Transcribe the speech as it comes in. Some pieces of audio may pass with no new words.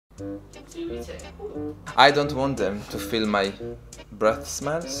I don't want them to feel my breath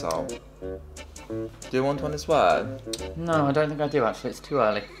smell, so... Do you want one as well? No, I don't think I do actually, it's too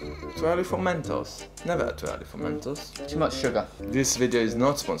early. Too early for Mentos. Never too early for Mentos. Too much sugar. This video is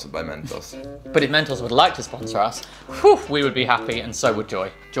not sponsored by Mentos. But if Mentos would like to sponsor us, whew, we would be happy, and so would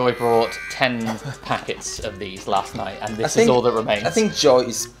Joy. Joy brought 10 packets of these last night, and this is all that remains. I think Joy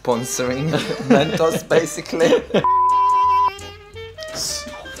is sponsoring Mentos, basically.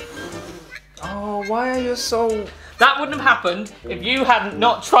 Oh, why are you so... That wouldn't have happened if you hadn't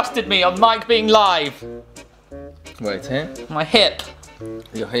not trusted me on Mike being live. Wait, here? My hip.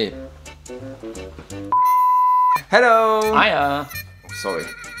 Your hip. Hello! Hiya. Sorry.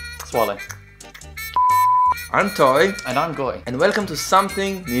 Swallow. I'm Toy. And I'm Goy. And welcome to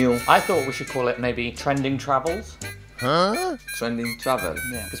something new. I thought we should call it maybe Trending Travels. Huh? Trending travel.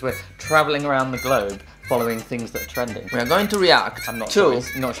 Yeah, because we're travelling around the globe following things that are trending. We are going to react not sure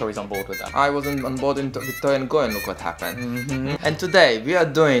he's on board with that. I wasn't on board with Toy and Go, and look what happened. And today we are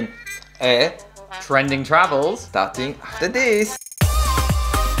doing a Trending Travels starting after this.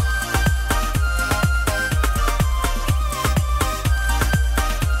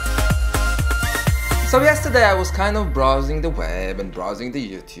 So yesterday I was kind of browsing the web and browsing the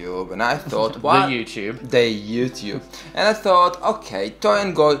YouTube, and I thought, what? The YouTube. And I thought, okay, Toy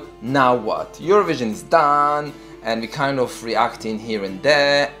and Go, now what? Eurovision is done, and we kind of reacting here and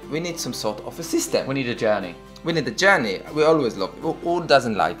there. We need some sort of a system. We need a journey. We need a journey. We always love it. Who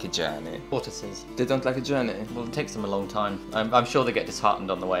doesn't like a journey? Tortoises. They don't like a journey? Well, it takes them a long time. I'm sure they get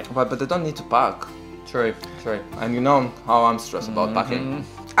disheartened on the way. But they don't need to pack. True, true. And you know how I'm stressed about packing.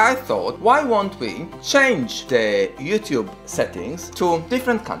 I thought, why won't we change the YouTube settings to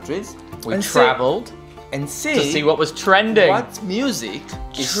different countries? We travelled and see to see what was trending. What music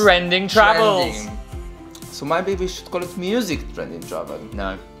is Trending Travels. trending. So maybe we should call it music trending travel.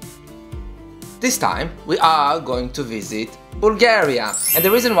 No. This time we are going to visit Bulgaria. And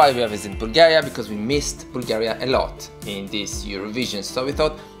the reason why we are visiting Bulgaria, because we missed Bulgaria a lot in this Eurovision. So we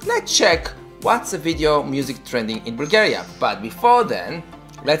thought, let's check what's the video music trending in Bulgaria. But before then,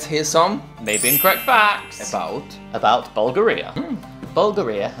 let's hear some maybe incorrect facts about Bulgaria.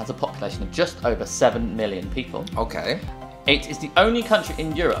 Bulgaria has a population of just over 7 million people. Okay. It is the only country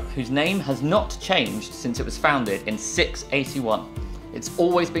in Europe whose name has not changed since it was founded in 681. It's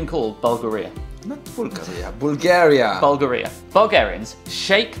always been called Bulgaria. Not Bulgaria, Bulgaria. Bulgaria. Bulgarians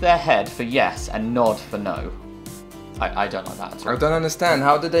shake their head for yes and nod for no. I don't like that at all. I don't understand.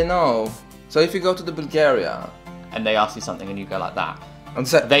 How do they know? So if you go to the Bulgaria and they ask you something and you go like that, and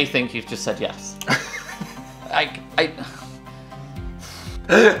so they think you've just said yes.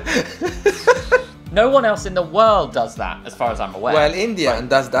 No one else in the world does that, as far as I'm aware. Well, India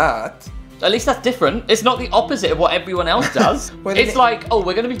does that. At least that's different. It's not the opposite of what everyone else does. Well, it's like, oh,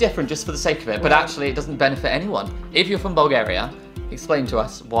 we're going to be different just for the sake of it, but actually it doesn't benefit anyone. If you're from Bulgaria, explain to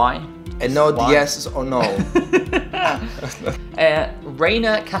us why. And no yes or no.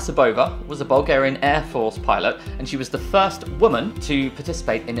 Raina Kasabova was a Bulgarian Air Force pilot, and she was the first woman to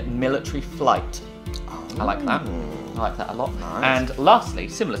participate in military flight. I like that. I like that a lot. Nice. And lastly,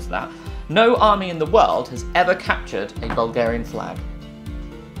 similar to that, no army in the world has ever captured a Bulgarian flag.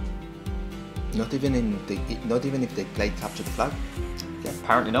 Not even if they play capture the flag? Yeah,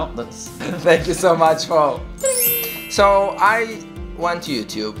 apparently not. That's Thank you so much for... So I went to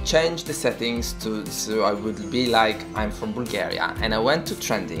YouTube, changed the settings so I would be like I'm from Bulgaria, and I went to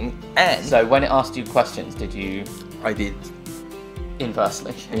trending, and... So when it asked you questions, did you... I did.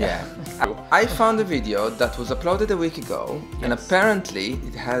 Inversely. Yeah. I found a video that was uploaded a week ago, and apparently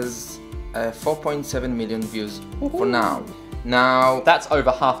it has 4.7 million views for now. Now... That's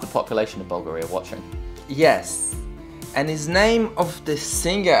over half the population of Bulgaria watching. Yes. And his name of the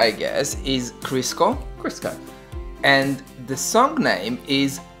singer, I guess, is Krisko. Krisko. And the song name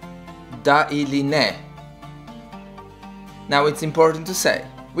is ILI NE. Now it's important to say,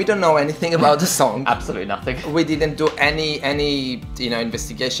 we don't know anything about the song. Absolutely nothing. We didn't do any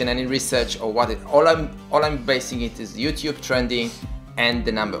investigation, any research or what. All I'm basing it is YouTube trending and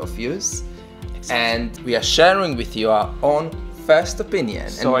the number of views. Exactly. And we are sharing with you our own first opinion.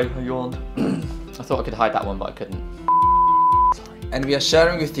 Sorry, I yawned. I thought I could hide that one, but I couldn't. And we are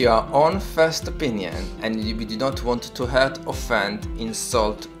sharing with you our own first opinion, and we do not want to hurt, offend,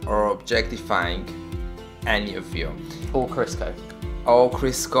 insult or objectifying any of you. Or Krisko. Or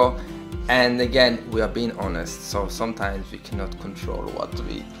Krisko. And again, we are being honest, so sometimes we cannot control what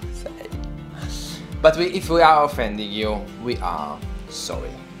we say. But if we are offending you, we are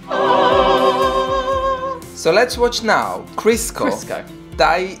sorry. So let's watch now Krisko.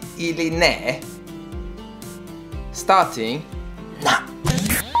 ILI NE, starting now.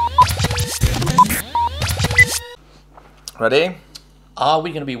 Ready? Are we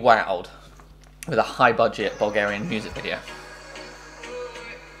going to be wowed with a high-budget Bulgarian music video?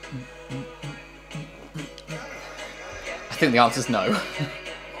 I think the answer's no.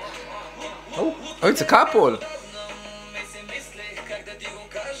 Oh, it's a couple.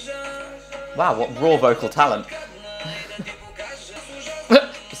 Wow, what raw vocal talent.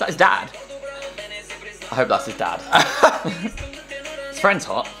 Is that his dad? I hope that's his dad. His friend's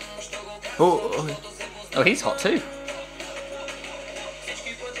hot. Oh, he's hot too.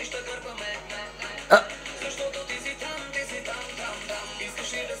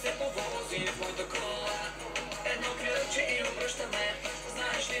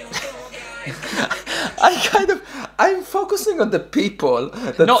 I'm focusing on the people.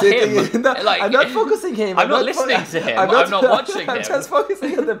 Not him. Like, I'm not focusing him. I'm not listening to him. I'm not watching him. I'm just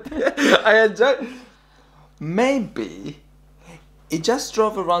focusing on the. I enjoy. Maybe he just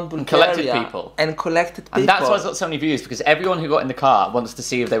drove around Bulgaria and collected people. And that's why it's got so many views, because everyone who got in the car wants to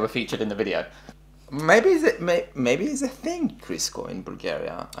see if they were featured in the video. Maybe it's a thing, Krisko, in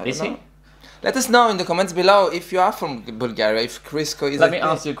Bulgaria. I don't know. He? Let us know in the comments below if you are from Bulgaria, if Krisko is Let me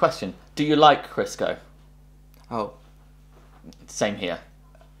ask you a question. Do you like Krisko? Oh. Same here.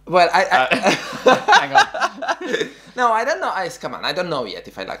 Well, hang on. No, I don't know. Come on, I don't know yet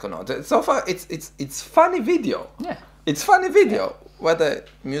if I like or not. So far, it's funny video. Yeah. It's funny video. Yeah. Whether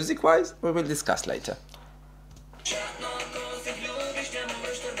music-wise, we will discuss later.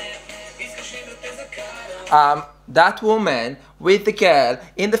 That woman with the girl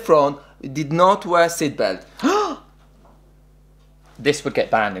in the front did not wear seatbelt. This would get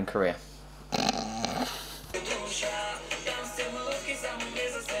banned in Korea.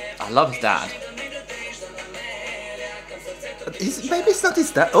 I love his dad. Maybe it's not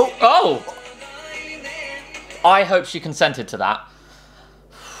his dad. Oh! Oh! I hope she consented to that.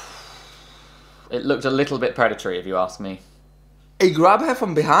 It looked a little bit predatory, if you ask me. He grabbed her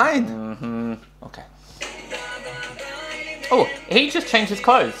from behind. Mm-hmm. Okay. Oh, he just changed his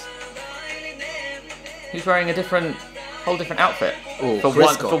clothes. He's wearing a whole different outfit. Ooh,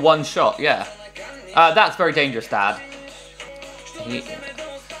 for one shot, yeah. That's very dangerous, Dad.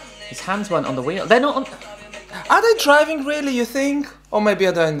 His hands weren't on the wheel. They're not on... Are they driving really, you think? Or maybe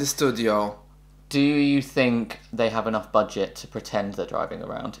are they in the studio? Do you think they have enough budget to pretend they're driving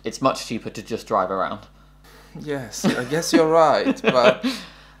around? It's much cheaper to just drive around. Yes, I guess you're right.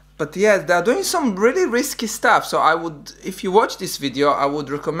 But yeah, they're doing some really risky stuff. So I would, if you watch this video, I would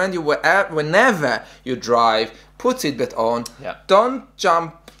recommend you whenever you drive, put seatbelt on. Yeah. Don't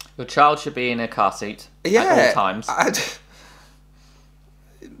jump. Your child should be in a car seat at all times.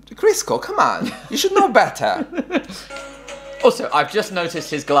 Krisko, come on. You should know better. Also, I've just noticed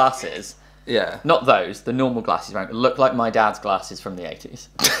his glasses. Yeah. Not those, the normal glasses, right? Look like my dad's glasses from the 80s.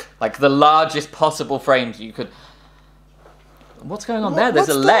 Like the largest possible frames you could... What's going on there? There's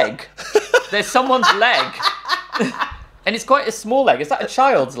a leg. There's someone's leg. And it's quite a small leg. Is that a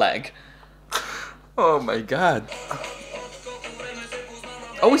child's leg? Oh my god.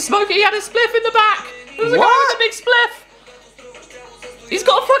 Oh, he's smoking. He had a spliff in the back. There's a guy with a big spliff. He's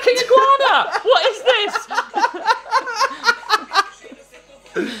got a fucking iguana. What is this?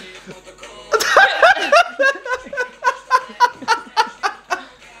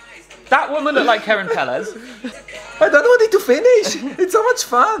 That woman looked like Karen Pelez. I don't want it to finish. It's so much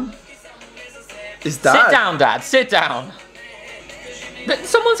fun. Is that? Sit down, Dad. Sit down.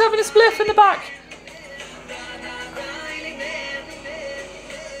 Someone's having a spliff in the back.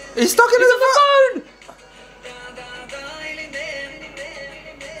 He's talking to the phone.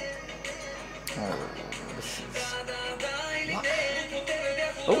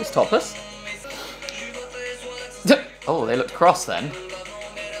 Oh, it's topless. Oh, they looked cross then.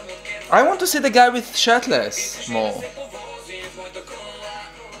 I want to see the guy with shirtless more.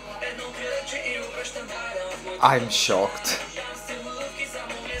 I'm shocked.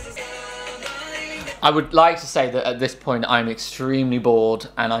 I would like to say that at this point I'm extremely bored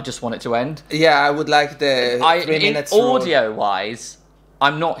and I just want it to end. Yeah, I would like the 3 minutes rule. Audio-wise,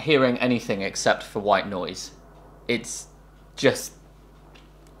 I'm not hearing anything except for white noise. It's just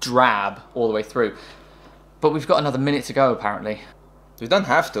drab all the way through. But we've got another minute to go, apparently. We don't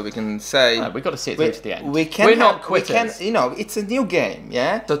have to. We can say... No, we've got to see it through to the end. We're not quitters. You know, it's a new game,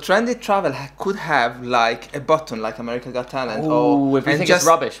 yeah? So Trendy Travel could have, like, a button like America Got Talent. Ooh, if we think it's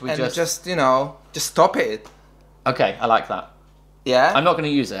rubbish, we just, you know, just stop it. Okay, I like that. Yeah. I'm not going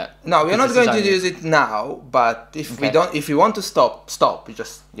to use it. No, we're not this is going to only- use it now. But if we Okay. don't, if you want to stop. You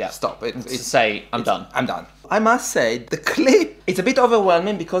just Yeah. stop. To say, I'm done. I'm done. I must say, the clip, it's a bit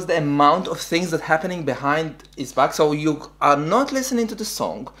overwhelming because the amount of things that are happening behind his back. So you are not listening to the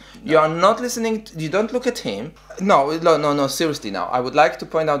song. You are not listening, you don't look at him. No, seriously now. I would like to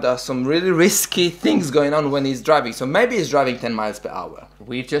point out there are some really risky things going on when he's driving. So maybe he's driving 10 miles per hour.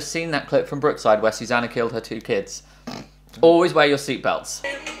 We've just seen that clip from Brookside where Susanna killed her 2 kids. Always wear your seatbelts.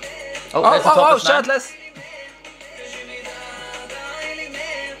 Oh, there's the topless man. shirtless!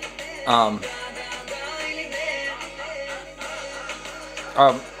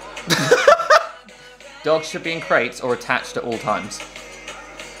 Dogs should be in crates or attached at all times.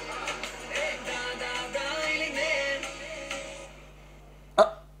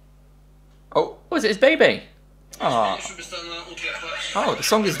 Oh, Oh, is it his baby? oh, the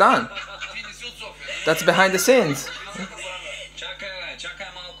song is done. That's behind the scenes.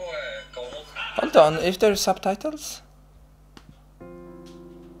 Hold on, if there are subtitles?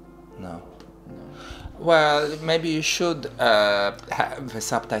 No. Well, maybe you should have a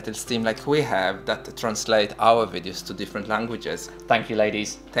subtitles team like we have that translate our videos to different languages. Thank you,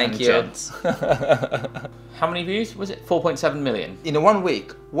 ladies. Thank and you. Gents. How many views? Was it 4.7 million? In 1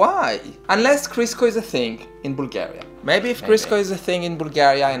 week. Why? Unless Krisko is a thing in Bulgaria. Maybe if Krisko is a thing in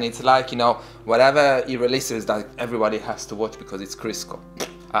Bulgaria and it's like, you know, whatever he releases that everybody has to watch because it's Krisko.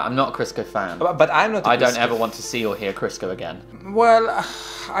 I'm not a Krisko fan. But I'm not a I don't Krisko ever want to see or hear Krisko again. Well,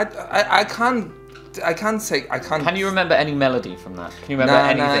 I can't say I can't. Can you remember any melody from that? Can you remember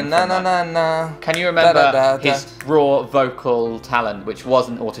anything from that? Na. Can you remember Da. his raw vocal talent, which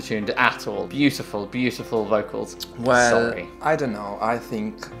wasn't auto-tuned at all? Beautiful, beautiful vocals. Well, Sorry. I don't know. I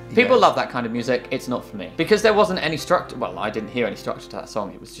think People yes. love that kind of music. It's not for me. Because there wasn't any structure. Well, I didn't hear any structure to that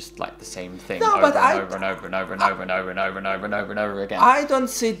song. It was just like the same thing No, over but and over and over and over and over and over and over and over and over and over again. I don't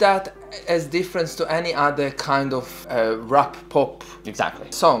see that as different to any other kind of rap pop Exactly.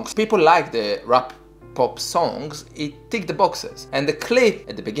 songs. People like the rap pop songs, it ticked the boxes. And the clip,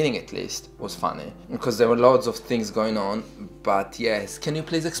 at the beginning at least, was funny because there were loads of things going on. But yes, can you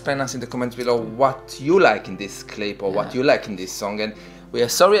please explain us in the comments below what you like in this clip or what you like in this song? And we are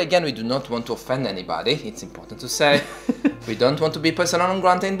sorry again, we do not want to offend anybody, it's important to say. We don't want to be persona non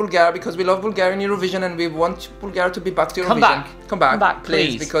grata in Bulgaria because we love Bulgarian Eurovision and we want Bulgaria to be back to Eurovision. Come back,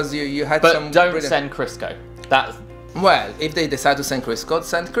 please. please. Because you had But some don't brilliant... send Krisko. That's... Well, if they decide to send Krisko,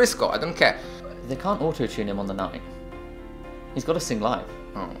 send Krisko, I don't care. They can't auto-tune him on the night. He's got to sing live.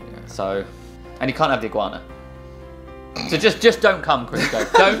 Oh, yeah. So... And he can't have the iguana. So just don't come,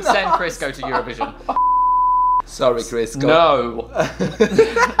 Krisko. Don't send Krisko to Eurovision. Sorry, Krisko. No.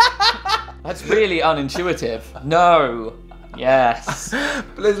 That's really unintuitive. No. Yes.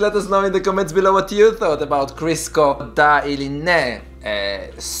 Please let us know in the comments below what you thought about Krisko Da ILI NE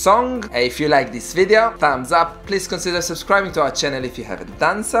song. If you like this video, thumbs up. Please consider subscribing to our channel if you haven't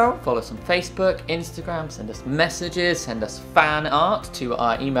done so. Follow us on Facebook, Instagram, send us messages, send us fan art to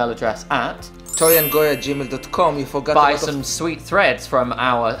our email address at toyangoy@gmail.com. You forgot buy a lot some sweet threads from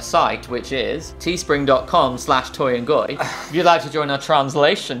our site, which is teespring.com/toyangoy. If you'd like to join our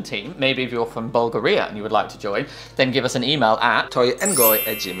translation team, maybe if you're from Bulgaria and you would like to join, then give us an email at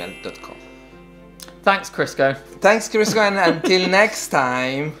toyangoy@gmail.com. Thanks, Krisko. Thanks, Krisko, and until next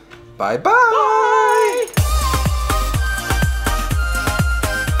time, bye bye.